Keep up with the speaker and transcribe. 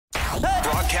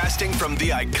Broadcasting from the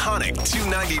iconic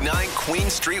 299 Queen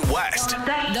Street West.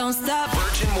 Don't stop.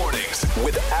 Virgin Mornings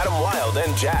with Adam Wylde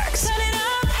and Jax. Turn it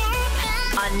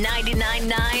up. On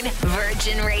 99.9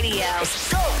 Virgin Radio.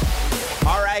 Let's go.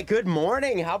 All right, good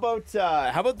morning. How about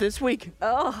this week?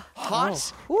 Oh,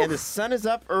 hot, and the sun is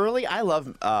up early. I love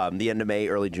the end of May,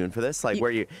 early June for this. Like where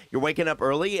you're waking up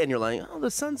early and you're like, oh, the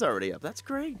sun's already up. That's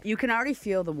great. You can already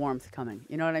feel the warmth coming.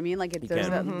 You know what I mean? Like there's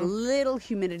that little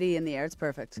humidity in the air. It's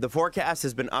perfect. The forecast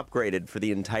has been upgraded for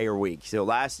the entire week. So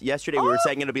yesterday we were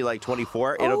saying it'll be like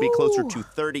 24. It'll be closer to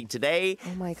 30 today.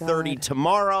 Oh my God. 30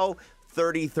 tomorrow,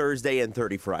 30 Thursday, and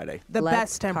 30 Friday. The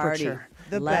best temperature. Party.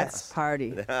 The Let's best.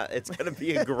 party. It's going to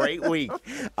be a great week.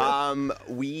 Wow.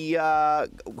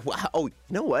 Oh, you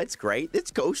know what? It's great.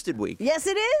 It's Ghosted Week. Yes,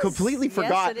 it is. Completely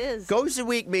forgot. Yes, it is. Ghosted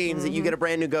Week means that you get a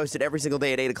brand new Ghosted every single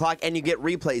day at 8 o'clock, and you get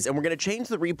replays. And we're going to change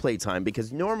the replay time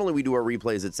because normally we do our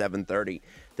replays at 7:30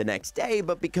 the next day,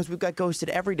 but because we've got Ghosted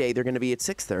every day, they're going to be at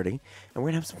 6:30, and we're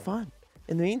going to have some fun.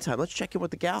 In the meantime, let's check in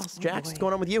with the gals. Jax, what's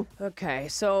going on with you? Okay,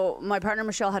 so my partner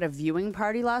Michelle had a viewing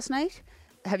party last night.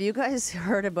 Have you guys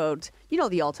heard about,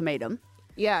 The Ultimatum?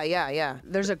 Yeah.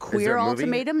 There's a Is queer there a movie?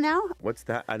 ultimatum now. What's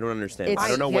that? I don't understand. It's- I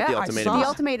don't know what the Yeah, I ultimatum saw The is.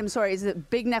 Ultimatum, is a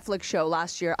big Netflix show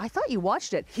last year. I thought you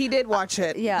watched it. He did watch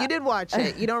it. yeah. You did watch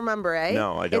it. You don't remember, eh?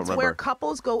 No, I don't It's remember. where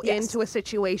couples go Yes. into a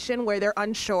situation where they're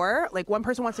unsure. Like one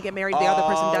person wants to get married, the other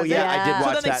person doesn't. yeah, I did Yeah.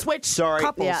 watch So then that. they switch Sorry.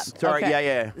 couples. Yeah. Sorry, Okay.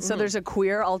 yeah. So there's a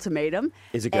queer ultimatum.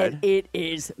 Is it good? And it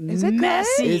is it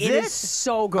messy. good? Is It it? is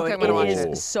so good. Okay, I'm gonna watch It is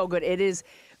it. so good. It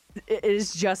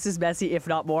is just as messy, if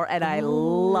not more, and I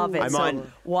love it.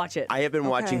 Watch it. I have been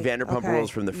watching Okay, Vanderpump okay. Rules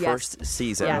from the Yes. first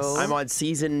season. Yes. I'm on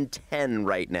season 10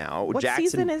 right now. What Jackson,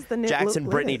 season is the new Jackson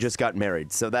Brittany latest? just got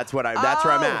married, so that's where I'm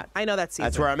at. I know that season.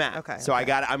 That's where I'm at. Okay. So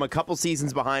I'm a couple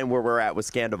seasons behind where we're at with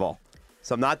Scandival.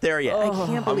 So I'm not there yet. I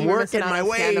can't believe I'm we're working missing out my on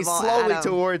way Scandival, slowly Adam.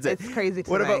 towards it. It's crazy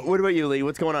What today. about you, Lee?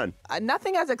 What's going on?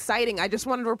 Nothing as exciting. I just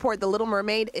wanted to report The Little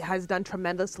Mermaid has done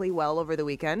tremendously well over the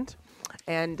weekend.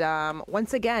 And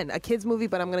once again, a kid's movie,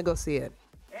 but I'm going to go see it.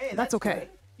 Hey, That's okay. good.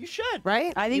 You should.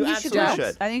 Right? I think you should go.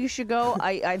 absolutely should. I think you should go.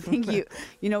 I think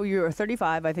you're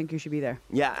 35. I think you should be there.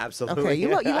 Yeah, absolutely. Okay, you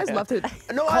guys love to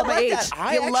No, call I my like age. that.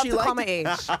 I You love actually to call like my age.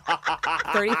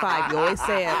 35. You always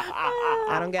say it.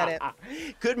 I don't get it.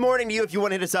 Good morning to you. If you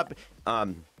want to hit us up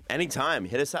anytime,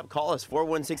 hit us up. Call us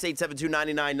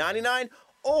 416-872-9999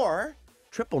 or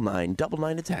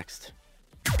 999 to text.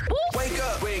 Wake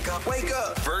up, wake up, wake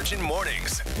up. Virgin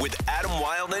Mornings with Adam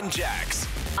Wylde and Jax.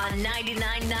 On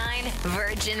 99.9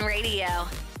 Virgin Radio.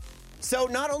 So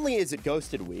not only is it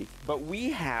Ghosted Week, but we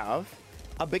have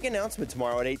a big announcement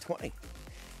tomorrow at 8:20.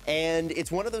 And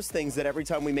it's one of those things that every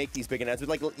time we make these big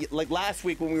announcements, like last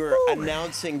week when we were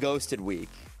announcing Ghosted Week,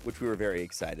 which we were very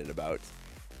excited about,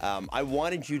 I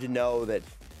wanted you to know that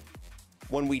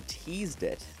when we teased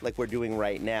it, like we're doing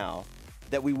right now,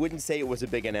 that we wouldn't say it was a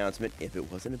big announcement if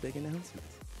it wasn't a big announcement.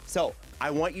 So I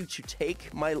want you to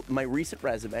take my recent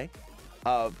resume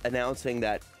of announcing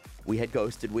that we had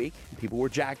Ghosted Week. People were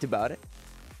jacked about it.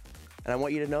 And I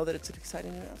want you to know that it's an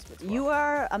exciting announcement tomorrow. You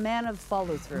are a man of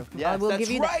follow through. Yes, I will that's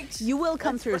give you right. that. You will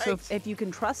come That's through. So right. if you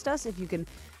can trust us, if you can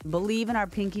believe in our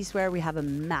pinky swear, we have a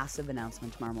massive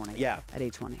announcement tomorrow morning. Yeah. At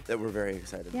 8:20. That we're very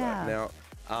excited Yeah. about. Now,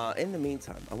 in the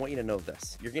meantime, I want you to know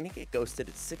this. You're going to get ghosted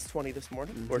at 6:20 this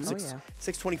morning, or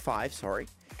 6:25, sorry.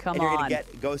 Come and you're going on. to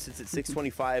get ghosted at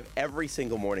 6:25 every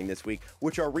single morning this week,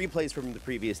 which are replays from the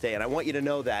previous day. And I want you to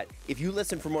know that if you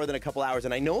listen for more than a couple hours,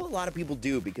 and I know a lot of people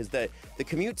do because the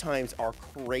commute times are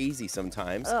crazy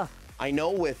sometimes. Ugh. I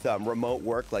know with remote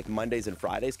work, like Mondays and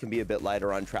Fridays can be a bit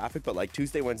lighter on traffic, but like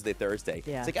Tuesday, Wednesday, Thursday,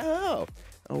 Yeah. it's like, oh,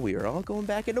 we are all going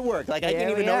back into work. Like I There can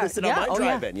even we are. notice it Yeah. on my Oh,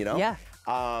 yeah. drive-in, you know? Yeah.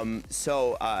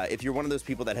 So if you're one of those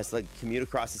people that has to commute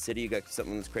across the city, you got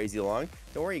something that's crazy long,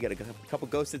 don't worry, you got a couple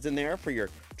ghosteds in there for your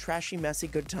trashy, messy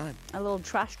good time. A little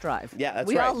trash drive. Yeah, that's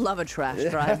we right. all love a trash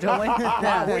drive, don't we?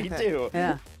 Yeah. We do.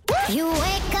 Yeah. You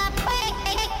wake up.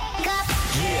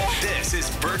 This is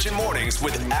Virgin Mornings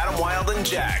with Adam Wylde and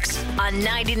Jax. On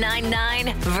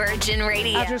 99.9 Virgin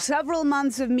Radio. After several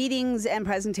months of meetings and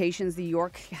presentations, the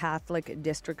York Catholic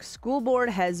District School Board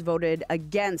has voted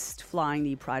against flying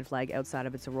the Pride flag outside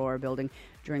of its Aurora building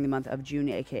during the month of June,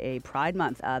 aka Pride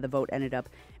Month. The vote ended up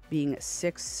being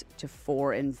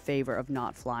 6-4 in favor of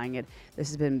not flying it. This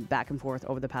has been back and forth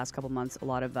over the past couple months. A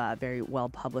lot of very well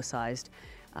publicized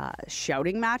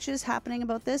shouting matches happening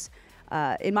about this.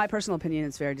 In my personal opinion,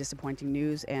 it's very disappointing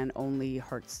news and only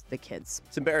hurts the kids.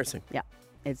 It's embarrassing. Yeah.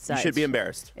 It's, You should be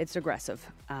embarrassed. It's aggressive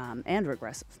and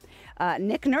regressive.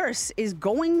 Nick Nurse is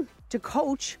going to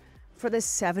coach for the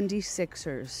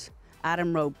 76ers.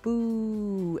 Adam wrote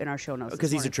boo in our show notes.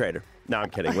 Because he's a traitor. No, I'm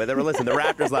kidding. Listen, the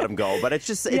Raptors let him go, but it's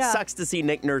just it sucks to see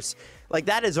Nick Nurse like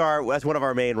that's one of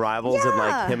our main rivals, and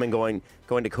like him and going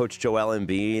to coach Joel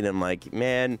Embiid, and I'm like,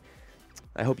 man,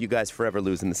 I hope you guys forever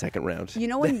lose in the second round. You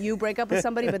know when you break up with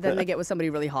somebody, but then they get with somebody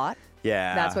really hot?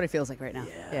 Yeah. That's what it feels like right now.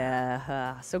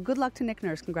 Yeah. So good luck to Nick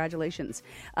Nurse. Congratulations.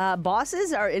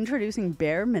 Bosses are introducing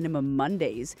bare minimum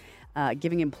Mondays,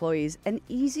 giving employees an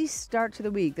easy start to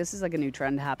the week. This is like a new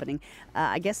trend happening.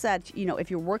 I guess that,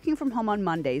 if you're working from home on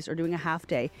Mondays or doing a half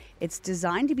day, it's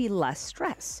designed to be less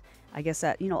stress. I guess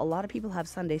that, a lot of people have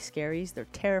Sunday scaries. They're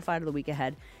terrified of the week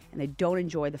ahead, and they don't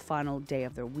enjoy the final day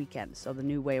of their weekend. So the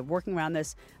new way of working around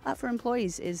this for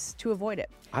employees is to avoid it.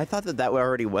 I thought that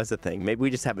already was a thing. Maybe we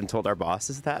just haven't told our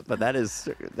bosses that, but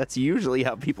that's usually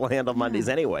how people handle Mondays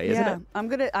anyway, isn't it? I'm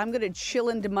gonna chill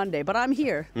into Monday, but I'm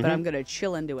here, but I'm gonna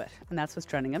chill into it, and that's what's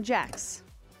trending. I'm Jax.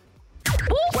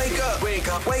 Wake up, wake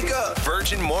up, wake up.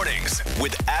 Virgin Mornings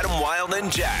with Adam Wylde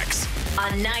and Jax.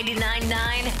 On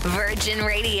 99.9 Virgin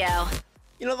Radio.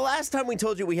 The last time we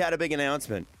told you we had a big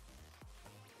announcement,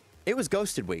 it was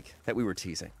Ghosted Week that we were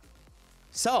teasing.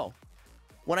 So,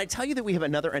 when I tell you that we have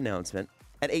another announcement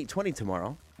at 8:20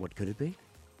 tomorrow, what could it be?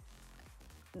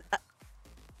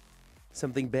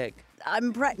 Something big.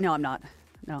 No, I'm not.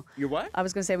 No. You're what? I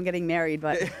was going to say I'm getting married,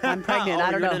 but I'm pregnant.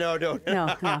 I don't know. No.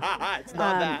 It's not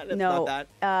that. It's not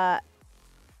that.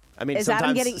 I mean,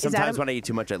 sometimes when I eat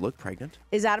too much, I look pregnant.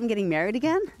 Is Adam getting married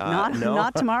again? No.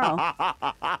 Not tomorrow.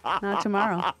 Not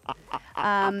tomorrow.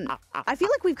 I feel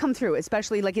like we've come through,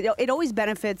 especially like it always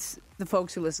benefits the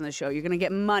folks who listen to the show. You're going to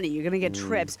get money. You're going to get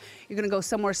trips. You're going to go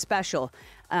somewhere special.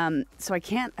 So I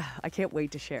can't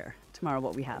wait to share tomorrow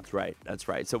what we have. That's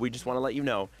right. So we just want to let you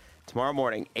know, tomorrow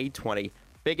morning, 8:20,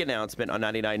 big announcement on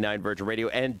 99.9 Virgin Radio.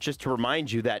 And just to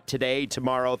remind you that today,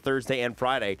 tomorrow, Thursday, and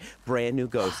Friday, brand new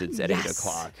Ghosteds at 8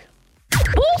 o'clock.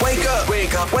 Wake up,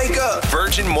 wake up, wake up.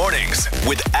 Virgin Mornings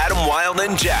with Adam Wylde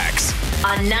and Jax.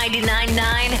 On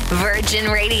 99.9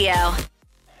 Virgin Radio.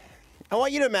 I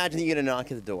want you to imagine that you're going to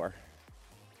knock at the door,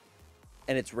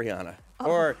 and it's Rihanna.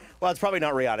 Or, well, it's probably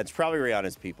not Rihanna. It's probably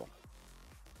Rihanna's people.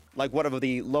 Like one of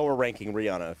the lower-ranking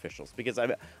Rihanna officials. Because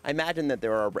I imagine that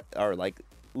there are like,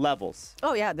 levels.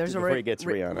 Oh, yeah. There's before he gets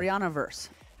Rihanna. Rihanna-verse.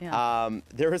 Yeah.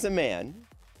 There was a man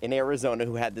in Arizona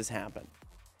who had this happen.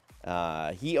 He's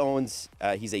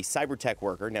a cyber tech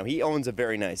worker. Now, he owns a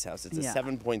very nice house. It's a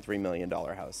 $7.3 million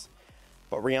house.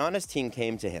 But Rihanna's team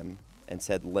came to him and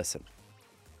said, listen,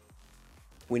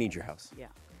 we need your house. Yeah.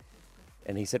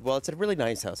 And he said, well, it's a really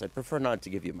nice house. I'd prefer not to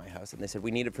give you my house. And they said,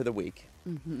 we need it for the week.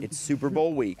 Mm-hmm. It's Super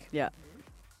Bowl week. Yeah.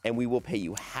 And we will pay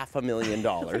you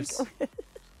 $500,000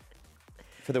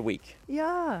 for the week.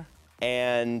 Yeah.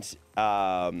 And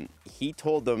he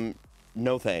told them,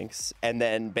 no thanks. And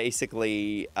then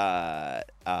basically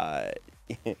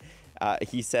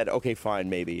he said, okay, fine,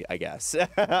 maybe, I guess.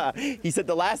 He said,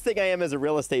 the last thing I am is a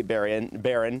real estate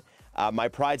baron. My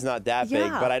pride's not that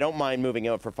big, but I don't mind moving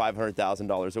out for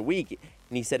 $500,000 a week.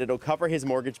 And he said it'll cover his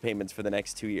mortgage payments for the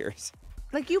next 2 years.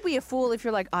 Like, you'd be a fool if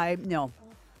you're like,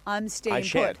 I'm staying I put.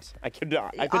 shan't. I could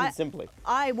not. I couldn't simply.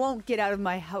 I won't get out of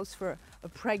my house for a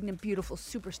pregnant, beautiful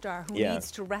superstar who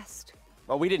needs to rest.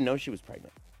 Well, we didn't know she was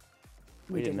pregnant.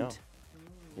 We didn't know.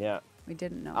 Yeah. We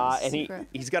didn't know. And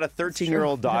he's got a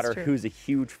 13-year-old daughter who's a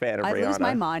huge fan of Rihanna. I'd lose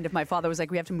my mind if my father was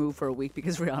like, we have to move for a week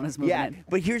because Rihanna's moving in. Yeah,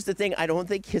 but here's the thing. I don't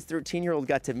think his 13-year-old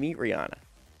got to meet Rihanna,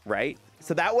 right?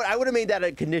 So I would have made that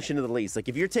a condition of the lease. Like,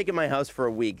 if you're taking my house for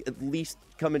a week, at least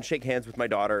come and shake hands with my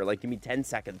daughter. Like, give me 10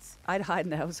 seconds. I'd hide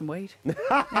in the house and wait.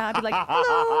 I'd be like,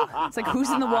 hello. It's like, who's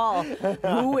in the wall?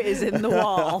 Who is in the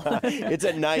wall? It's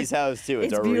a nice house, too.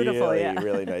 It's a beautiful, really,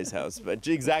 really nice house. But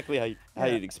exactly how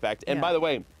you'd expect. And by the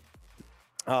way,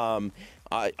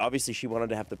 obviously she wanted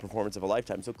to have the performance of a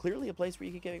lifetime. So clearly a place where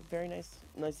you could get very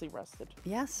nicely rested.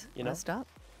 Yes, rest up.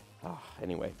 Oh,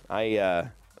 anyway, I'm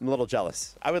a little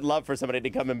jealous. I would love for somebody to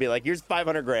come and be like, here's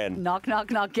 $500,000. Knock, knock,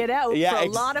 knock, get out for a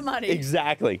lot of money.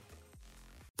 Exactly.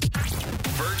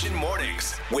 Virgin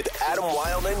Mornings with Adam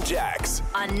Wylde and Jax.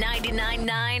 On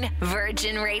 99.9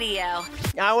 Virgin Radio.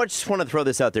 I just want to throw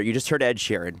this out there. You just heard Ed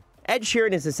Sheeran. Ed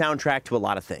Sheeran is the soundtrack to a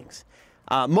lot of things.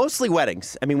 Mostly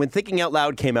weddings. I mean, when Thinking Out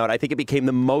Loud came out, I think it became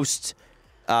the most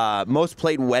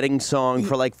played wedding song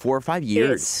for like 4 or 5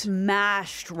 years. It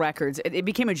smashed records. It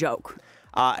became a joke.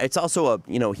 It's also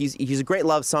he's a great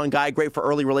love song guy, great for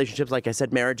early relationships, like I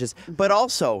said, marriages, but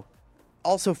also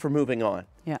for moving on.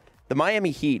 Yeah. The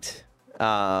Miami Heat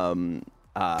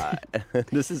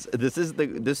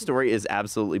This story is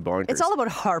absolutely bonkers. It's all about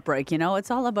heartbreak,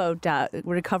 It's all about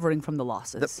recovering from the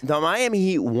losses. The Miami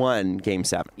Heat won Game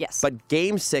 7. Yes. But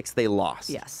Game 6 they lost.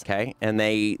 Yes. Okay, and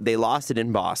they lost it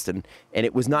in Boston, and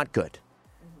it was not good.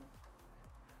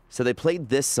 So they played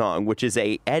this song, which is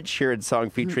a Ed Sheeran song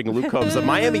featuring Luke Combs, the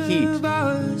Miami Heat.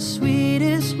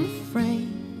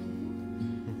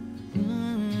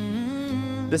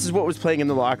 This is what was playing in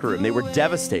the locker room. They were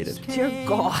devastated. Dear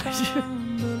God.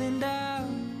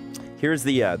 Here's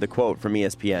the quote from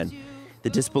ESPN. The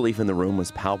disbelief in the room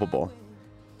was palpable.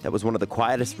 That was one of the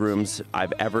quietest rooms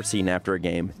I've ever seen after a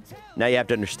game. Now you have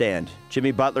to understand,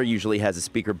 Jimmy Butler usually has a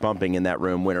speaker bumping in that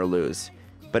room, win or lose.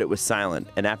 But it was silent,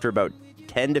 and after about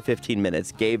 10 to 15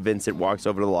 minutes, Gabe Vincent walks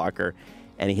over to the locker,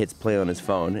 and he hits play on his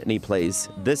phone, and he plays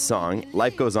this song,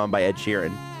 Life Goes On by Ed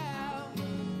Sheeran.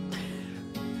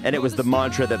 And it was the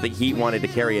mantra that the Heat wanted to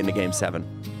carry into Game 7.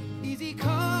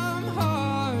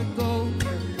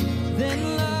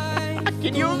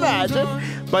 Can you imagine?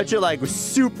 Bunch of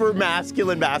super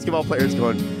masculine basketball players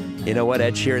going, you know what,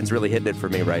 Ed Sheeran's really hitting it for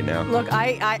me right now. Look,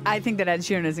 I think that Ed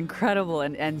Sheeran is incredible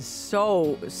and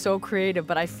so creative,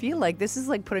 but I feel like this is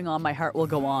like putting on My Heart Will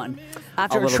Go On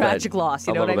after a tragic loss.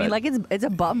 You know what I mean? Like it's a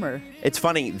bummer. It's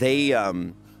funny. They are.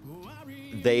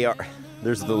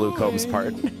 There's the Luke Combs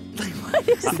part. What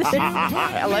is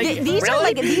this?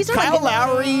 These are Kyle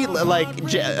Lowry,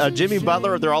 Jimmy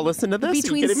Butler. They're all listening to this.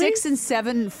 Between 6 and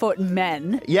 7 foot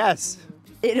men. Yes.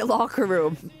 In a locker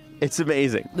room. It's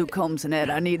amazing. Luke Combs and Ed,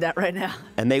 I need that right now.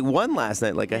 And they won last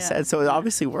night, like I said, so it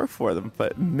obviously worked for them.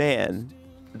 But man,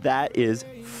 that is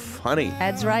funny.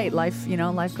 Ed's right. Life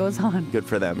goes on. Good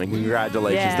for them, and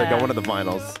congratulations. Yeah. They're going to the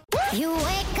finals. You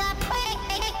wake up.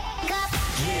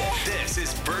 Yeah, this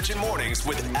is Virgin Mornings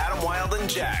with Adam Wylde and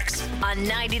Jax on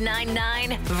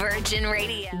 99.9 Virgin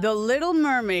Radio. The Little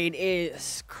Mermaid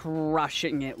is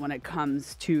crushing it when it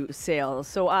comes to sales.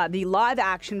 So the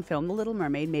live-action film, The Little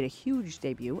Mermaid, made a huge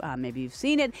debut. Maybe you've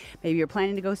seen it. Maybe you're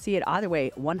planning to go see it. Either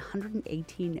way,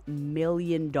 $118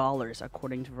 million,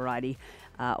 according to Variety.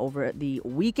 Over the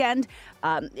weekend.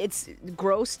 It's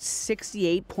grossed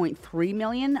 $68.3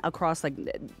 million across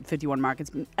 51 markets,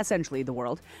 essentially the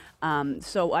world.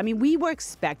 So, I mean, we were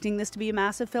expecting this to be a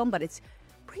massive film, but it's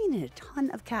bringing in a ton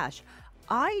of cash.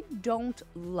 I don't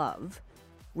love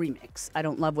remakes. I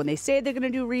don't love when they say they're going to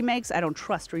do remakes. I don't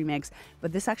trust remakes,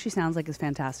 but this actually sounds like it's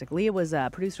fantastic.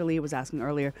 Producer Leah was asking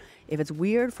earlier if it's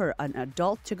weird for an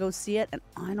adult to go see it, and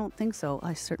I don't think so.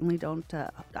 I certainly don't.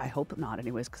 I hope not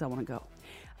anyways, because I want to go.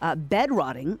 Bed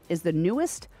rotting is the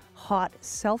newest hot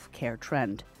self-care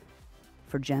trend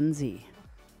for Gen Z.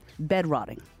 Bed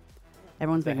rotting.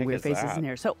 Everyone's making weird faces in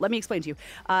here. So let me explain to you.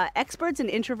 Experts and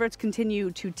introverts continue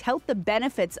to tout the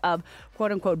benefits of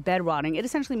quote-unquote bed rotting. It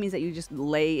essentially means that you just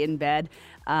lay in bed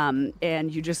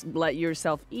and you just let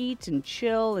yourself eat and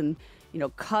chill and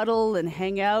cuddle and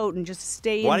hang out and just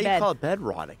stay in bed. Why do you call it bed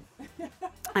rotting?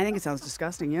 I think it sounds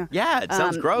disgusting, yeah. Yeah, it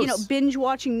sounds gross. Binge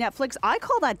watching Netflix. I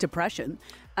call that depression,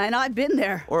 and I've been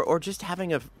there. Or just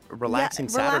having a relaxing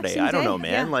Saturday. I don't know,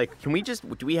 man. Yeah. Can we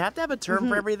do we have to have a term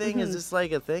for everything? Is this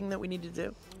a thing that we need to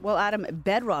do? Well, Adam,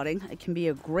 bed rotting can be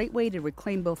a great way to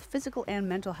reclaim both physical and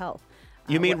mental health.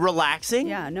 You mean relaxing?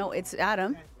 Yeah, no, it's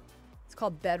Adam. It's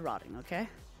called bed rotting, okay?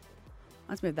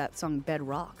 Reminds me of that song Bed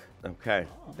Rock. Okay.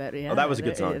 That was a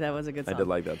good song. That was a good song. I did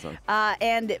like that song.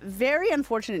 And very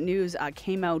unfortunate news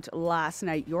came out last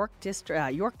night. York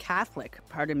Catholic,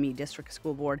 District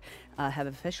School Board have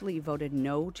officially voted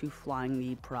no to flying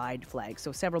the pride flag.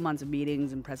 So several months of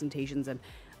meetings and presentations and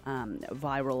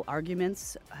viral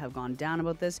arguments have gone down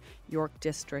about this. York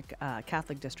District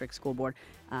Catholic District School Board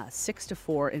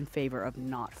 6-4 in favor of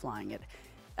not flying it.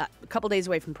 A couple days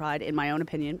away from Pride, in my own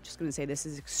opinion, just going to say this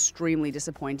is extremely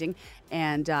disappointing.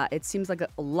 And it seems like a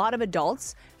lot of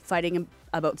adults fighting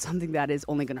about something that is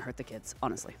only going to hurt the kids,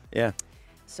 honestly. Yeah.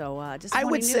 So I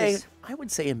would say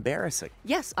embarrassing.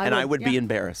 Yes, I would be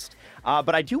embarrassed.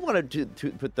 But I do want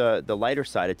to put the lighter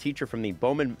side. A teacher from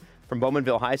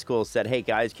Bowmanville High School said, "Hey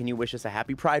guys, can you wish us a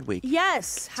happy Pride Week?"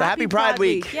 Yes. So happy Pride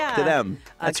Week to them.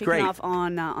 That's kicking great. Off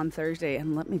on Thursday,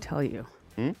 and let me tell you.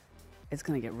 It's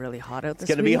going to get really hot out this week.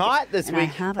 It's going to be hot this week. I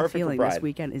have a feeling this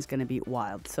weekend is going to be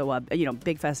wild. So,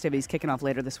 big festivities kicking off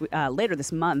later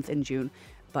this month in June,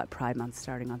 but Pride Month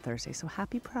starting on Thursday. So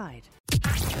happy Pride.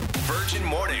 Virgin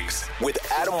Mornings with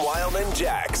Adam Wylde and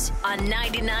Jax on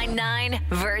 99.9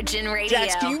 Virgin Radio.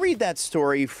 Jax, can you read that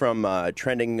story from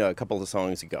trending a couple of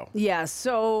songs ago? Yeah,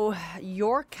 so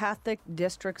York Catholic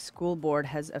District School Board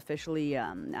has officially,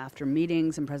 after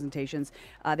meetings and presentations,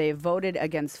 they have voted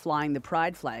against flying the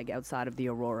pride flag outside of the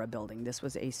Aurora building. This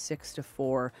was a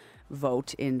 6-4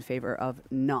 vote in favor of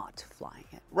not flying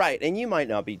it. Right, and you might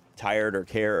not be tired or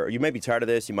care, or you might be tired of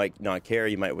this, you might not care,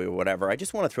 you might whatever. I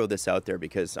just want to throw this out there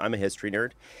because I'm a history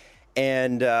nerd,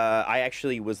 and I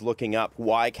actually was looking up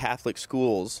why Catholic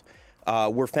schools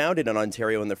were founded in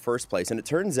Ontario in the first place, and it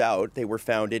turns out they were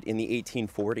founded in the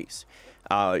 1840s.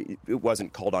 It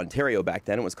wasn't called Ontario back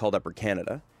then, it was called Upper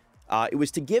Canada. It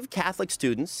was to give Catholic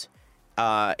students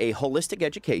a holistic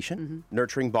education,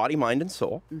 nurturing body, mind, and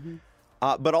soul,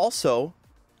 but also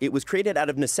it was created out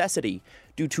of necessity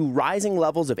due to rising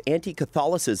levels of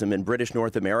anti-Catholicism in British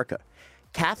North America.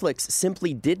 Catholics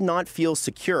simply did not feel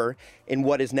secure in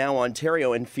what is now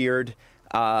Ontario and feared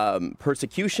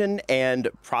persecution and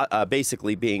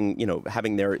basically being,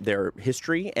 having their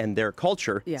history and their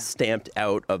culture stamped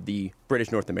out of the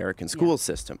British North American school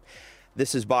system.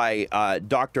 This is by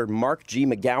Dr. Mark G.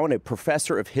 McGowan, a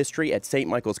professor of history at St.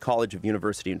 Michael's College of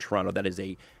University in Toronto.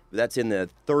 That's in the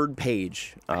third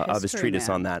page of his treatise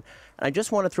on that. And I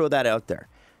just want to throw that out there.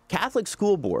 Catholic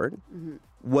School Board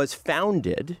was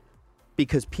founded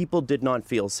because people did not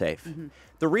feel safe.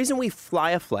 The reason we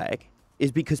fly a flag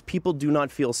is because people do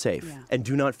not feel safe and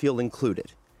do not feel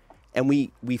included. And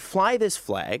we fly this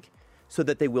flag so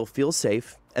that they will feel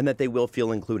safe and that they will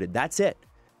feel included. That's it.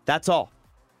 That's all.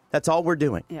 That's all we're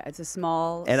doing. Yeah, it's a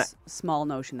small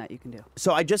notion that you can do.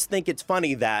 So I just think it's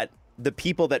funny that the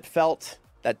people that felt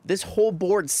that this whole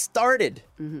board started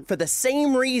for the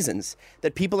same reasons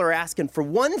that people are asking for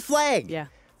one flag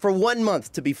for 1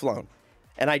 month to be flown.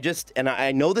 And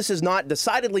I know this is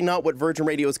decidedly not what Virgin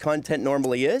Radio's content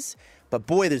normally is, but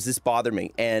boy, does this bother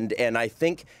me. And I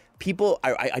think people,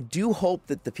 I do hope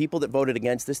that the people that voted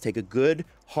against this take a good,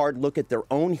 hard look at their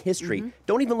own history.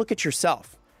 Don't even look at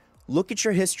yourself. Look at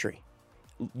your history.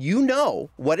 You know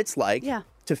what it's like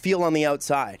to feel on the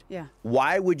outside.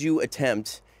 Why would you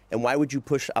attempt and why would you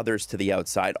push others to the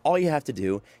outside? All you have to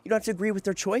do, you don't have to agree with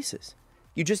their choices.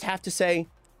 You just have to say,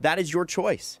 that is your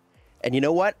choice. And you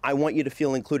know what? I want you to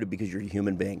feel included because you're a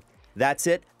human being. That's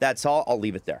it. That's all. I'll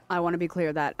leave it there. I want to be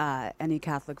clear that any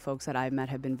Catholic folks that I've met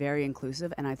have been very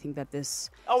inclusive, and I think that this...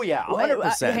 Oh, yeah,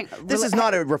 100%. This is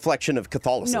not a reflection of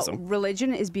Catholicism. No,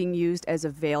 religion is being used as a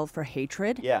veil for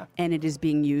hatred, and it is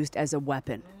being used as a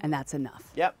weapon, and that's enough.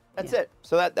 Yep, that's it.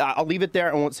 So that I'll leave it there.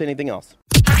 I won't say anything else.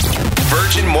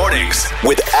 Virgin Mornings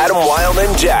with Adam Wylde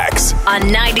and Jax on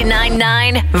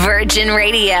 99.9 Virgin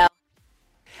Radio.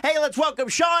 Hey, let's welcome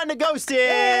Shawn to Ghosted.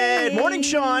 Hey. Morning,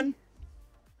 Shawn.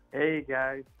 Hey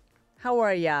guys. How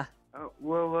are ya?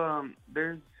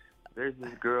 There's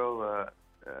this girl.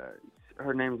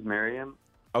 Her name's Miriam.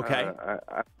 Okay.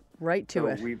 Right to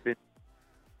it. We've been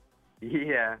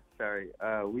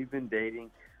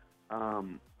dating,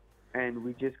 and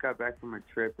we just got back from a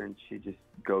trip, and she just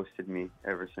ghosted me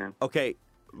ever since. Okay,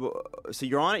 so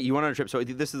you're on it. You went on a trip. So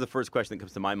this is the first question that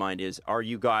comes to my mind: is are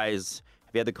you guys?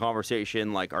 Have you had the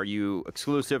conversation? Like, are you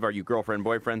exclusive? Are you girlfriend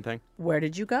boyfriend thing? Where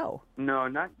did you go? No,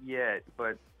 not yet.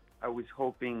 But I was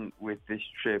hoping with this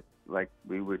trip, like,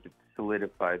 we would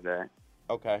solidify that.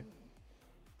 Okay.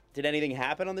 Did anything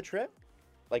happen on the trip?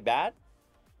 Like bad?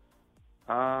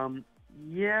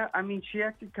 Yeah, I mean, she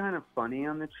acted kind of funny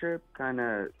on the trip, kind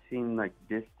of seemed like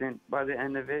distant by the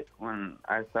end of it. When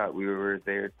I thought we were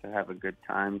there to have a good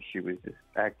time, she was just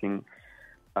acting,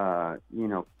 kind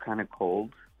of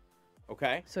cold.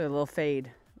 Okay. So a little fade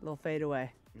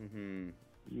away. Mm-hmm.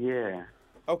 Yeah.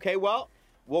 Okay, well,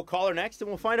 we'll call her next and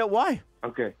we'll find out why.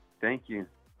 Okay, thank you.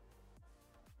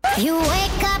 You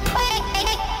wake up.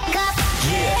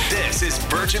 Yeah, this is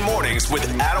Virgin Mornings with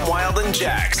Adam Wylde and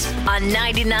Jax on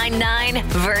 99.9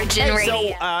 Virgin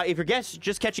Radio. So, if you're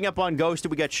just catching up on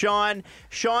Ghosted, we got Shawn.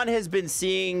 Shawn has been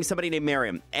seeing somebody named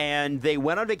Miriam, and they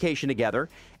went on vacation together.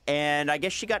 And I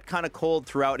guess she got kind of cold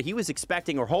throughout. He was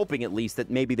expecting or hoping at least that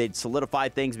maybe they'd solidify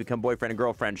things, become boyfriend and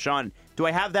girlfriend. Shawn, do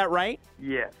I have that right?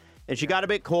 Yeah. And she got a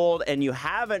bit cold, and you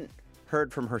haven't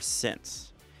heard from her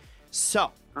since.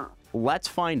 So, let's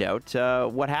find out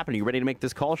what happened. Are you ready to make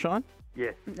this call, Shawn?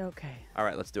 Yes. Okay. All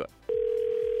right, let's do it.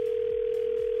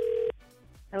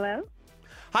 Hello?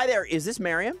 Hi there. Is this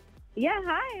Miriam? Yeah,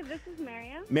 hi. This is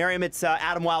Miriam. Miriam, it's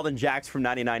Adam Wylde and Jax from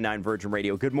 99.9 Virgin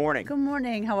Radio. Good morning. Good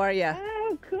morning. How are you?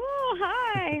 Oh, cool.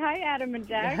 Hi. Hi, Adam and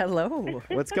Jack. Hello.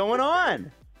 What's going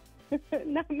on?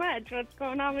 Not much. What's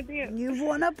going on with you? You've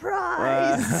won a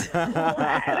prize.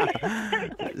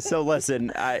 So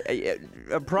listen,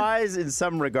 a prize in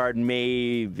some regard,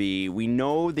 maybe. We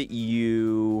know that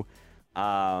you...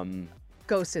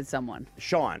 Ghosted someone.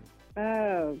 Shawn.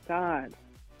 Oh, God.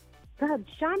 God,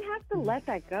 Shawn has to let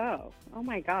that go. Oh,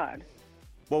 my God.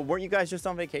 Well, weren't you guys just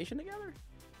on vacation together?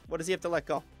 What does he have to let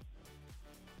go?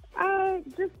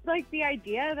 Just like the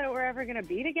idea that we're ever gonna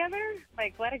be together.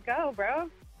 Like, let it go, bro.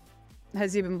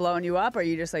 Has he been blowing you up, or are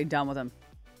you just like done with him?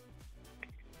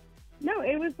 No,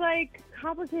 it was like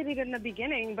complicated in the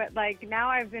beginning, but like now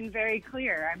I've been very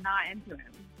clear. I'm not into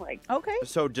him. Like, Okay.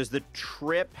 So does the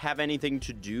trip have anything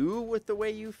to do with the way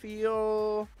you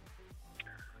feel?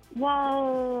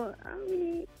 well,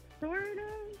 sort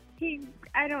of.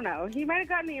 I don't know. He might have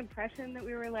gotten the impression that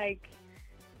we were like,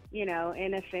 in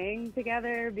a thing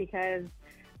together because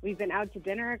we've been out to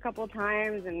dinner a couple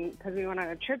times and because we went on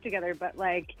a trip together. But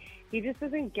like, he just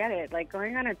doesn't get it. Like,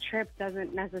 going on a trip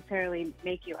doesn't necessarily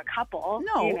make you a couple.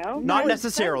 No, Not No,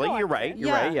 necessarily. You're right.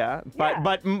 You're right. Yeah.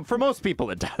 But for most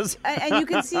people, it does. And you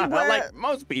can see where Not like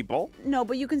most people. No,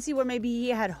 but you can see where maybe he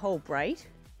had hope, right?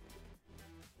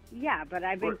 Yeah, but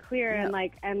I've been clear and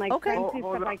like Okay. friends do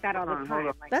Hold stuff on, like that all hold the on, time.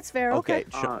 hold on. Like, That's fair. Okay.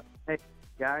 Hey,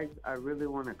 guys, I really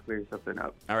want to clear something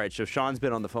up. All right. So Shawn's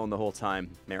been on the phone the whole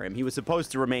time, Miriam. He was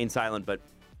supposed to remain silent, but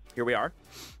here we are.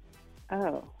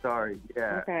 oh, Sorry.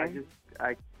 Yeah. Okay.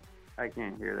 I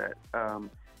can't hear that.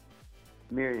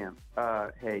 Miriam,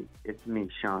 hey, it's me,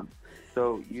 Shawn.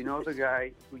 So, you know the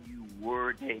guy who you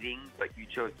were dating, but you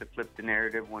chose to flip the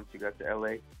narrative once you got to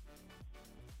L.A.?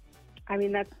 I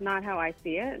mean, that's not how I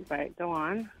see it, but go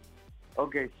on.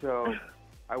 Okay, so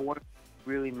I want to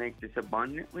really make this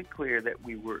abundantly clear that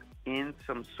we were in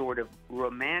some sort of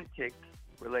romantic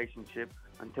relationship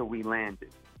until we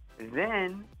landed.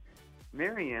 Then,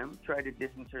 Miriam tried to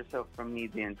distance herself from me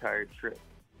the entire trip.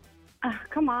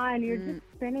 Come on, you're just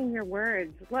spinning your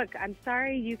words. Look, I'm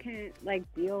sorry you can't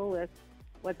deal with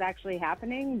what's actually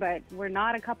happening, but we're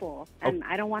not a couple, and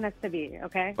I don't want us to be.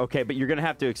 Okay. Okay, but you're gonna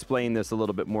have to explain this a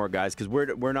little bit more, guys, because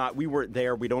we weren't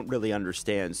there. We don't really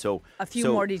understand. So A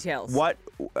few more details. What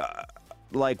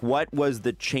was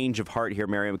the change of heart here,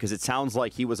 Miriam? Because it sounds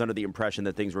like he was under the impression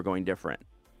that things were going different.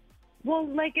 Well,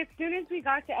 as soon as we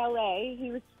got to LA,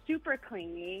 he was super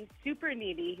clingy, super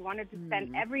needy. He wanted to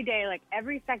spend every day,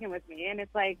 every second with me, and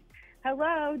it's like,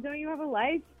 hello, don't you have a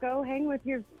life? Go hang with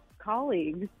your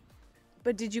colleagues.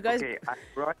 But did you guys? Okay,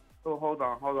 hold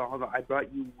on. I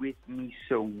brought you with me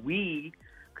so we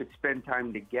could spend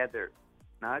time together,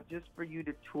 not just for you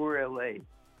to tour LA.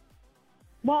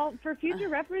 Well, for future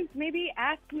reference, maybe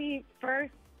ask me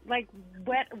first,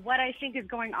 what I think is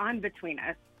going on between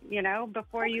us,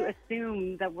 before you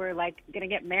assume that we're, going to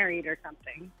get married or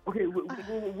something. Okay,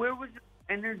 where was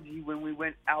the energy when we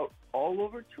went out all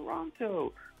over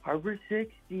Toronto? Harbor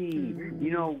 60.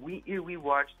 We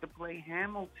watched the play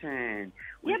Hamilton.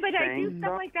 Yeah, but I do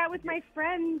stuff like that with my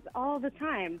friends all the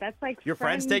time. That's Your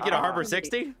friends take you to Harbor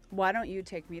 60? Why don't you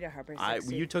take me to Harbor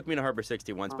 60? You took me to Harbor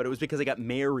 60 once, but it was because I got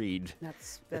married.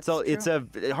 That's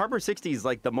Harbor 60 is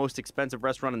like the most expensive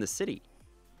restaurant in the city.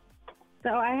 So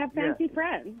I have fancy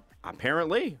friends.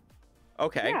 Apparently.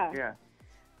 Okay. Yeah.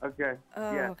 Okay.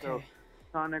 Oh, yeah. okay. So,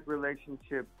 platonic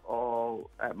relationship all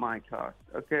at my cost.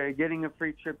 Okay, getting a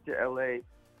free trip to LA.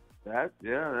 That's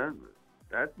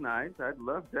nice. I'd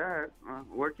love that.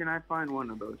 Where can I find one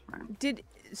of those friends?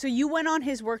 So you went on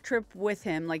his work trip with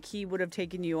him, like he would have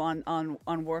taken you on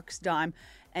work's dime,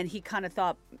 and he kind of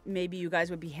thought maybe you guys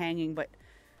would be hanging. But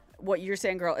what you're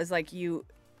saying, girl, is you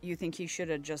think he should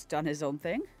have just done his own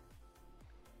thing?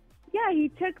 Yeah, he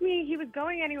took me. He was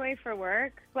going anyway for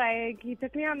work. He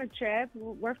took me on the trip.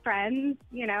 We're friends,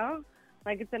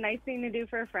 it's a nice thing to do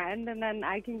for a friend, and then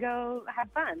I can go have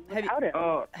fun without him.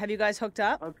 Oh, Have you guys hooked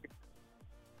up? okay.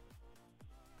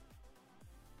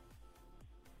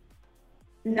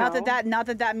 Not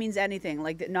that means anything.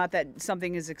 Not that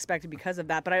something is expected because of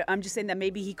that. But I'm just saying that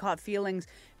maybe he caught feelings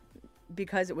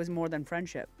because it was more than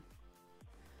friendship.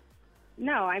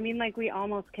 No, I mean, we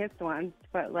almost kissed once,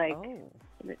 but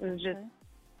it was just.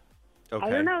 Okay. I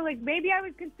don't know. Maybe I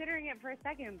was considering it for a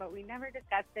second, but we never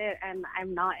discussed it, and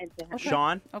I'm not into him.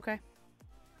 Shawn? Okay.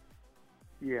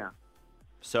 Yeah.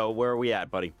 So where are we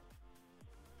at, buddy?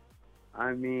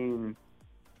 I mean,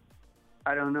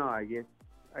 I don't know. I guess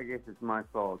it's my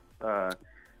fault.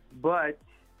 But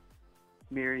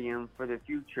Miriam, for the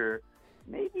future,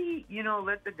 maybe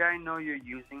let the guy know you're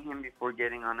using him before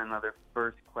getting on another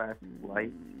first-class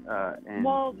flight. And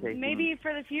maybe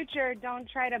for the future, don't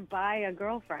try to buy a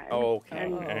girlfriend.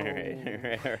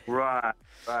 Okay. Right.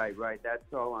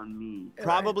 That's all on me.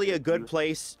 Probably a good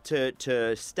place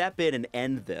to step in and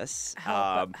end this.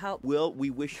 Help. We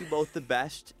wish you both the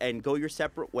best and go your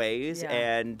separate ways. Yeah.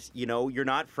 And, you're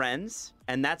not friends.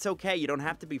 And that's okay. You don't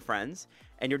have to be friends.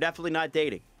 And you're definitely not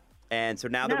dating. And so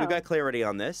now that we've got clarity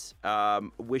on this,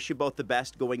 wish you both the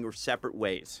best going your separate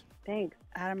ways. Thanks.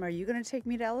 Adam, are you going to take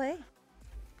me to LA?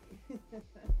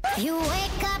 You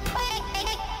wake up.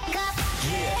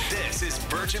 Yeah, this This is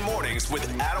Virgin Mornings with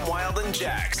Adam Wylde and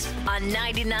Jax. On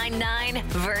 99.9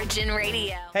 Virgin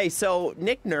Radio. Hey, so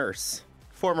Nick Nurse,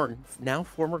 former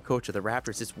coach of the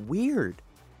Raptors, it's weird.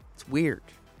 It's weird.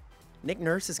 Nick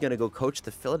Nurse is going to go coach the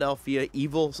Philadelphia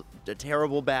evil,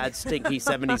 terrible, bad, stinky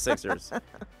 76ers.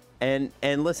 And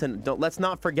listen, let's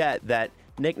not forget that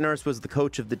Nick Nurse was the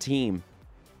coach of the team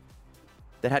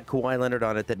that had Kawhi Leonard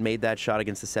on it that made that shot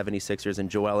against the 76ers and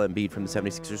Joel Embiid from the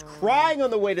 76ers crying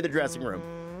on the way to the dressing room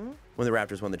when the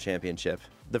Raptors won the championship.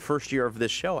 The first year of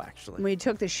this show, actually. We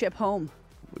took the ship home.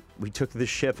 We took the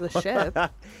ship. The ship?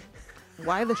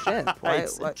 Why the ship? Why,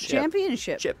 It's a what? chip.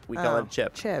 Championship. Chip. We call it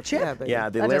chip. Chip. Chip? Yeah, but Yeah,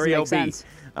 the That Larry doesn't make O.B. sense.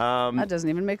 That doesn't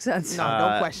even make sense. No,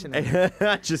 don't question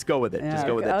it. Just go with it. Just Yeah,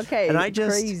 go with it. okay, And I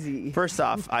just, crazy. First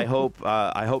off, I hope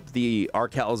the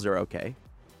Arkells are okay,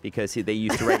 because they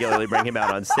used to regularly bring him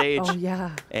out on stage. Oh,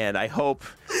 yeah. And I hope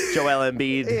Joel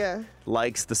Embiid Yeah.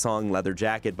 likes the song "Leather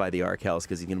Jacket" by the Arkells,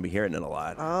 because he's going to be hearing it a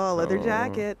lot. Oh, leather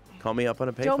jacket. Call me up on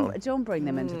a payphone. Don't bring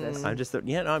them into this. I'm just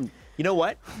you know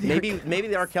what? Maybe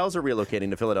the Arkells are relocating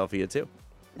to Philadelphia too.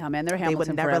 No, man, they're They Hamilton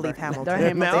would never forever. leave Hamilton. They're They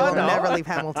Hamilton. will No. never leave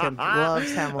Hamilton.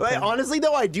 Loves Hamilton. Honestly,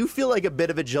 though, I do feel like a bit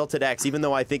of a jilted ex, even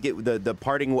though I think the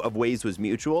parting of ways was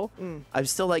mutual. I'm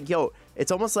still like, yo,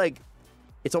 it's almost like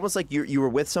you were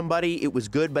with somebody, it was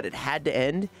good, but it had to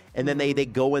end, and then they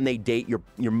go and they date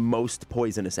your most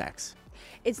poisonous ex.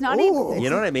 It's not Ooh. even. You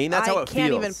know what I mean? That's how it I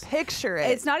can't feels. even picture it.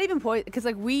 It's not even poison because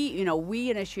we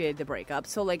initiated the breakup.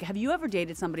 So like, have you ever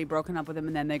dated somebody, broken up with them,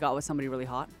 and then they got with somebody really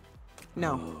hot?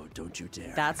 No. Oh, don't you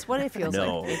dare. That's what it feels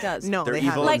No. like. It does. No, They're they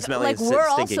evil haven't. and smelly Like and we're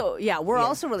stinky. we're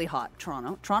also really hot.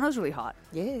 Toronto's really hot.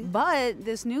 Yeah. But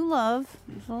this new love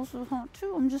is also hot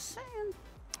too. I'm just saying.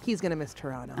 He's going to miss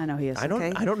Toronto. I know he is. I don't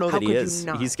know How that he could you is.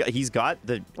 not? He's got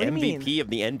the What do you MVP of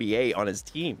the NBA on his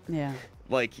team. Yeah.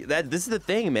 Like that. This is the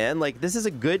thing, man. Like this is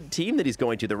a good team that he's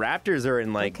going to. The Raptors are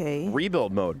in Okay.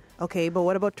 rebuild mode. Okay, but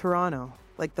what about Toronto?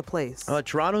 Like the place?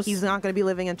 Toronto's He's not going to be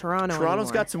living in Toronto Toronto's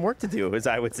anymore. got some work to do, as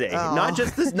I would say. Oh. Not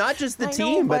just the I know,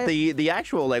 team, but but- the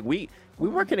actual we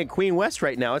working in Queen West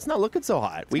right now. It's not looking so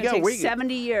hot. It's gonna take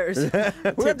 70 years. we have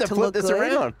to to flip look this good?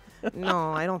 around.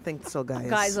 No, I don't think so, guys.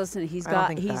 Guys, listen. He's I don't got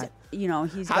think that.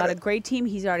 he's How got do- a great team.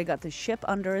 He's already got the ship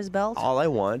under his belt. All I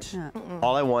want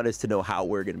is to know how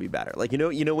we're going to be better. Like you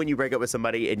know when you break up with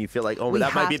somebody and you feel like, oh, We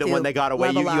that might be have the one to that got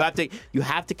away. level up. You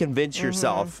have to convince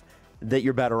yourself that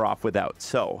you're better off without.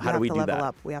 So how do we do level that?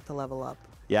 Up. We have to level up.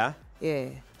 Yeah, Yeah.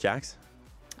 Jax.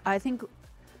 I think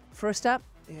first step,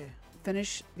 Yeah.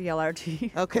 finish the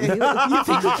LRT. Okay. You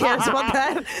think he cares about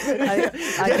that?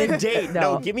 I Get a think- date.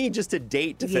 No. No, give me just a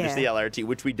date to finish Yeah. the LRT,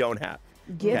 which we don't have.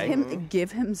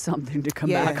 Give him something to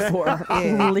come Yeah. back for,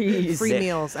 Yeah. please. Free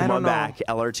meals. Come I don't on know. back,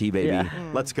 LRT baby. Yeah.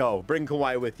 Let's go. Bring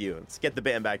Kawhi with you. Let's get the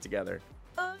band back together.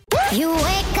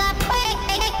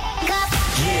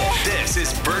 Yeah, this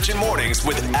is Virgin Mornings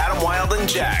with Adam Wylde and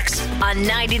Jax. On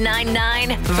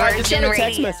 99.9 I just got Virgin a text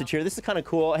Radio. message here. This is kind of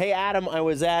cool. Hey, Adam, I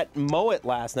was at Mowat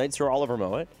last night, Sir Oliver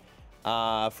Mowat,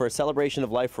 for a celebration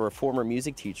of life for a former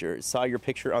music teacher. Saw your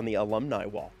picture on the alumni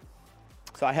wall.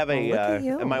 So I have look at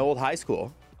you. at my old high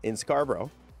school in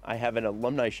Scarborough, I have an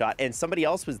alumni shot, and somebody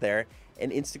else was there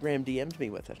and Instagram DM'd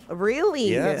me with it.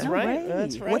 Really? Yeah, that's No right. way.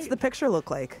 That's right. What's the picture look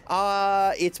like?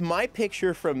 It's my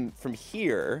picture from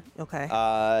here. Okay.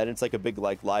 And it's like a big,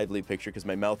 lively picture because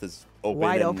my mouth is open.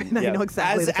 Wide and- open. I know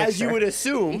exactly the as you picture. would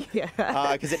assume. Yeah.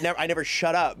 Because I never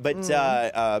shut up. But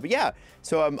yeah.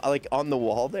 So I'm on the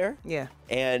wall there. Yeah.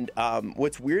 And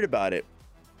what's weird about it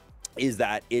is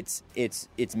that it's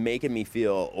making me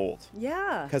feel old.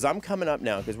 Yeah. Because I'm coming up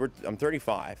now because I'm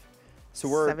 35. So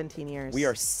we're 17 years. We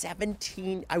are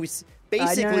 17. I was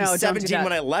basically no, don't do 17 that.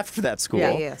 when I left that school.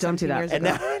 Yeah, Yeah, don't do 17 that. years And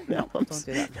ago. now I'm don't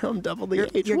do that. now I'm double the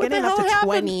age. You're What the getting up hell to happened?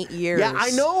 20 years. Yeah,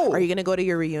 I know. Are you going to go to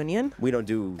your reunion? We don't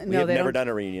do. We No, have they never don't. done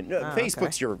a reunion. No, okay.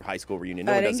 Facebook's your high school reunion.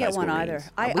 No I one didn't does high get school one reunions.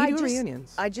 either. We I do just,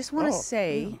 reunions. I just want to Oh.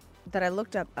 say that I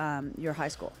looked up your high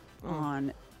school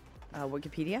on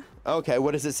Wikipedia. Okay,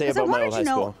 what does it say 'Cause I about my wanted old to high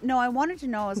know. school? No, I wanted to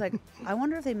know. I was like, I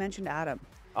wonder if they mentioned Adam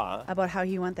Uh, about how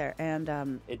he went there, and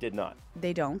it did not.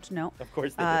 they don't. No, Of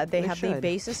course they didn't. They They have should. the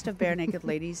bassist of Bare Naked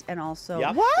Ladies, and also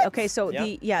Yep. What? Okay, so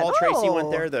Yeah. Paul Tracy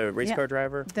went there, the race Yeah. car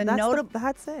driver. the That's, notable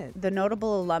that's it. the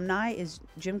notable alumni is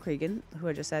Jim Cregan, who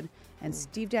I just said, and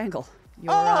Steve Dangle.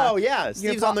 Your, Oh yeah, your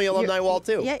Steve's po- on the alumni your- wall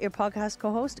too. Yeah, your podcast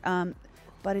co-host.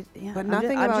 But But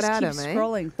nothing I'm about just Adam, keep eh?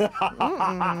 scrolling.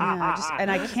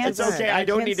 And I can't. It's okay. I I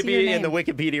don't can't need to see be your in the name.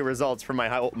 Wikipedia results from my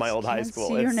old high Can't school.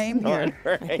 see your It's name here.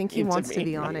 not I think he right wants to me.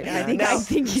 be on it. I think Now,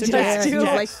 he so does Yeah, too. he's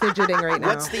like fidgeting right now.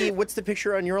 What's the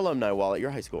alumni wall at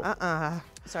your high school?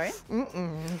 Sorry? Ooh.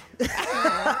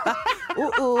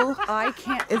 I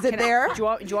can't. Is it there? Do you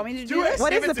want me to do this?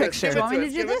 What is the picture? Do you want me to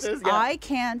do Give it this? to us, yeah. I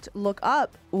can't look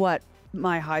up what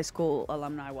my high school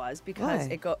alumni was because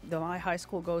Why? my high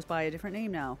school goes by a different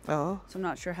name now. Oh. So I'm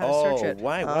not sure how to search it.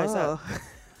 Why? Why is that?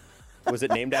 Was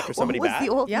it named after somebody What was bad? the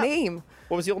old Yeah. name?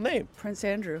 What was the old name? Prince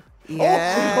Andrew.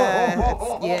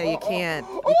 Yeah. Yeah, you can't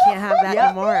have that Yep.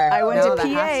 anymore. I went to That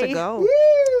has PA. to go.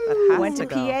 That has Went to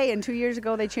go. PA, and 2 years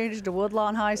ago they changed to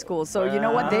Woodlawn High School. So you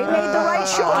know what? They made the right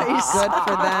choice. Good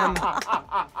for them.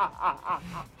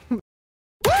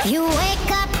 You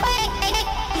wake up.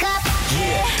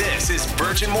 Yeah, this is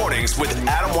Virgin Mornings with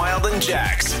Adam Wylde and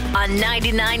Jax. On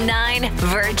 99.9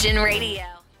 Virgin Radio.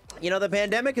 You know, the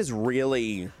pandemic has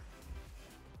really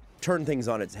turned things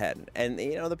on its head. And,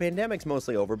 you know, the pandemic's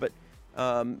mostly over, but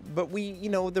we, you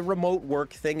know, the remote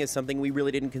work thing is something we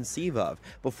really didn't conceive of.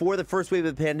 Before the first wave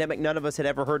of the pandemic, none of us had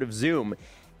ever heard of Zoom.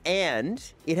 And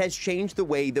it has changed the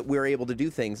way that we're able to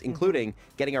do things, including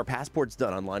getting our passports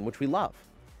done online, which we love.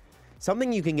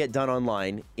 Something you can get done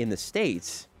online in the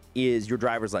States is your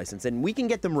driver's license. And we can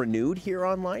get them renewed here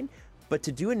online, but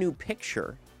to do a new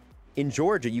picture in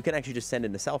Georgia, you can actually just send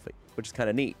in a selfie, which is kind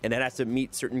of neat. And it has to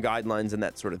meet certain guidelines and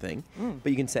that sort of thing. But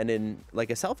you can send in like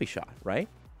a selfie shot, right?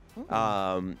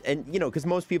 And, you know, because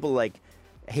most people like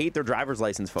hate their driver's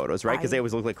license photos, right? Because they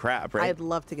always look like crap, right? I'd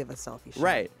love to give a selfie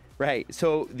shot. Right.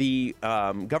 So the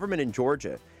government in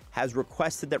Georgia has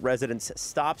requested that residents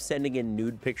stop sending in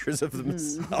nude pictures of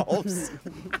themselves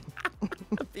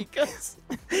because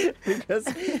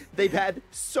they've had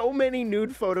so many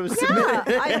nude photos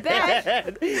submitted. I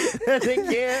bet. They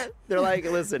can't. They're like,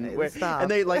 listen, Stop.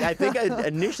 and they like. I think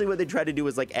initially what they tried to do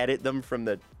was like edit them from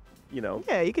the, you know.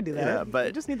 Yeah, you could do that. Yeah, but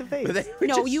you just need the face. but they were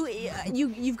No, just-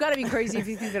 you've got to be crazy if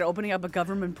you think that opening up a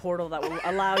government portal that will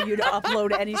allow you to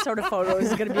upload any sort of photos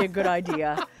is going to be a good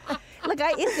idea. Look,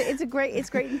 it's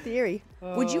great in theory.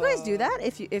 Would you guys do that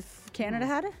if Canada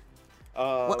had it?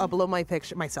 Upload my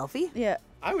picture, my selfie? Yeah.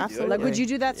 I would do it. Absolutely. Like, would you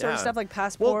do that sort of Yeah. stuff like Well,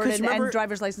 passport 'cause remember- and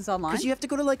driver's license online? Because you have to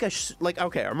go to like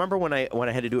okay. I remember when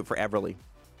I had to do it for Everly.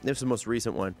 This was the most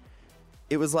recent one.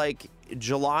 It was like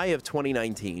July of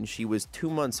 2019. She was 2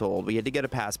 months old. We had to get a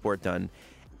passport done,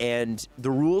 and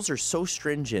the rules are so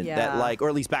stringent that Yeah. like, or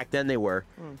at least back then they were.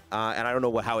 And I don't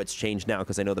know how it's changed now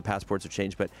because I know the passports have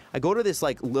changed. But I go to this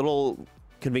like little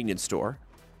convenience store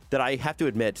that I have to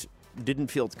admit didn't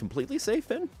feel completely safe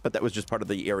in, but that was just part of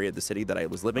the area of the city that I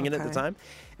was living in at the Okay. time.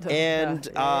 And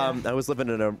I was living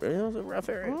in it was a rough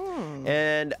area.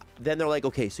 And then they're like,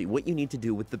 okay, so what you need to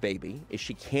do with the baby is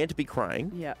she can't be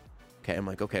crying. Yeah. Okay, I'm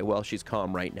like, okay, well, she's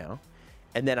calm right now.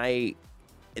 And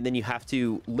then you have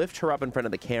to lift her up in front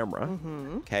of the camera.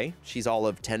 Okay, she's all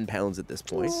of 10 pounds at this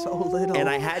point. So little. And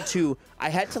I had to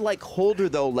like hold her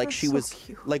though, like she so was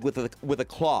cute. like with a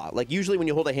claw. Like usually when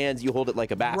you hold a hand, you hold it like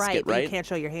a basket, Right, right? but you can't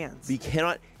show your hands. You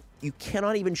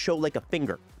cannot even show like a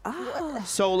finger.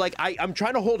 So like I'm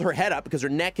trying to hold her head up because her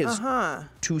neck is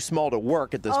too small to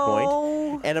work at this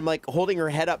point. And I'm like holding her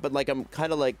head up, but like I'm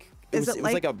kind of like it Is was it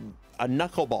like a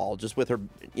knuckleball just with her,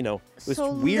 you know. It was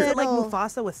So weird. Is it like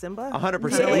Mufasa with Simba?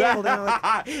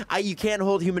 100%. You can't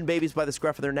hold human babies by the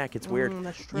scruff of their neck. It's weird.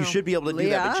 that's true. You should be able to do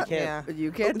that, but you can't. Yeah.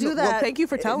 You can't do Well, that. thank you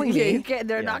for telling Yeah, me. you can't,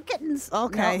 they're Yeah. not getting.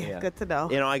 Okay, Yeah. good to know.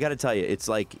 You know, I got to tell you, it's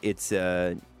like it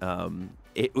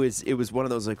was one of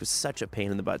those like it was such a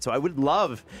pain in the butt. So I would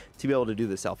love to be able to do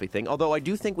the selfie thing. Although I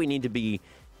do think we need to be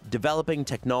developing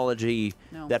technology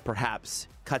that perhaps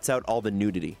cuts out all the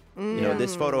nudity. You know,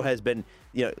 this photo has been,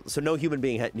 you know, so no human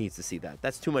being needs to see that.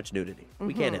 That's too much nudity.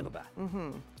 We can't handle that.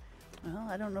 Well,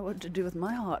 I don't know what to do with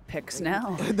my hot pics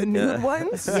now. The nude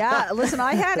ones? Yeah, listen,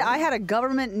 I had a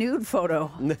government nude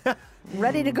photo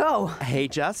ready to go. Hey,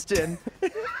 Justin.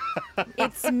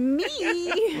 It's me.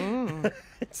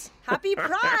 Happy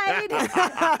Pride.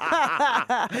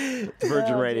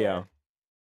 Virgin Radio.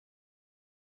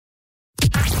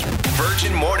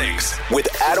 Virgin Mornings with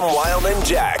Adam Wylde and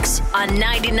Jax. On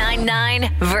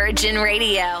 99.9 Virgin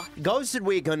Radio. Ghosted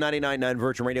Week on 99.9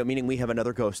 Virgin Radio, meaning we have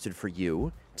another Ghosted for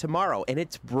you tomorrow, and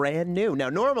it's brand new. Now,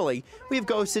 normally, we have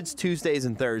Ghosteds Tuesdays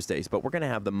and Thursdays, but we're going to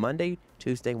have them Monday,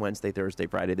 Tuesday, Wednesday, Thursday,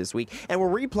 Friday this week, and we're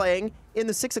replaying in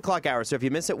the 6 o'clock hour, so if you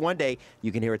miss it one day,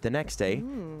 you can hear it the next day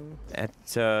at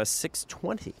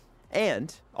 6:20.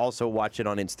 And also watch it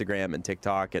on Instagram and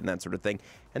TikTok and that sort of thing.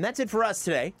 And that's it for us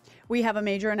today. We have a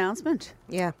major announcement.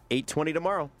 Yeah, 8:20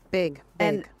 tomorrow. big.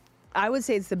 And I would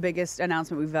say it's the biggest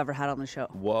announcement we've ever had on the show.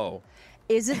 Whoa.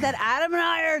 Is it that Adam and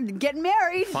I are getting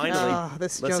married? Finally. Oh,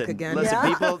 this joke again.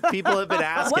 Listen, Yeah? people have been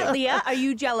asking. What, Leah? Are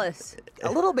you jealous? A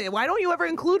little bit. Why don't you ever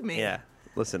include me? Yeah.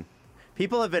 Listen,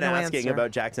 people have been No asking answer.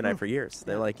 about Jax and I for years.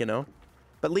 They're like, you know,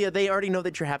 But Leah, they already know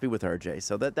that you're happy with RJ,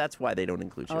 so that's why they don't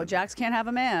include you. Oh, Jax can't have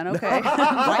a man. Okay.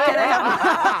 Why can't I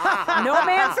have no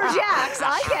man for Jax?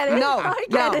 I get it. I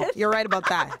get it. You're right about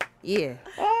that. Yeah.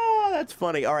 Oh, that's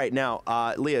funny. All right, now,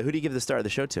 Leah, who do you give the star of the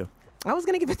show to? I was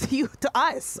going to give it to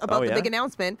us about the yeah? big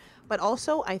announcement, but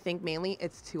also I think mainly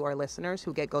it's to our listeners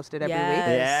who get ghosted every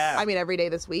week. Yeah. I mean, every day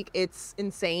this week. It's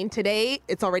insane. Today,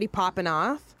 it's already popping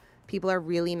off. People are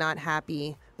really not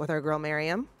happy with our girl,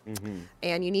 Miriam. Mm-hmm.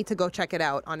 And you need to go check it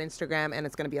out on Instagram, and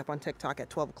it's going to be up on TikTok at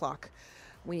 12 o'clock.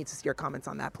 We need to see your comments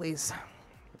on that, please.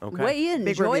 Okay. Weigh in.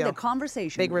 Big Enjoy reveal. the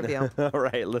conversation. Big reveal. All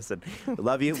right, listen.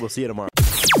 Love you. We'll see you tomorrow.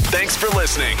 Thanks for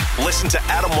listening. Listen to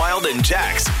Adam Wylde and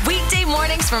Jax. Weekday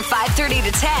mornings from 5:30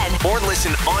 to 10. Or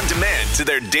listen on demand to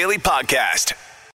their daily podcast.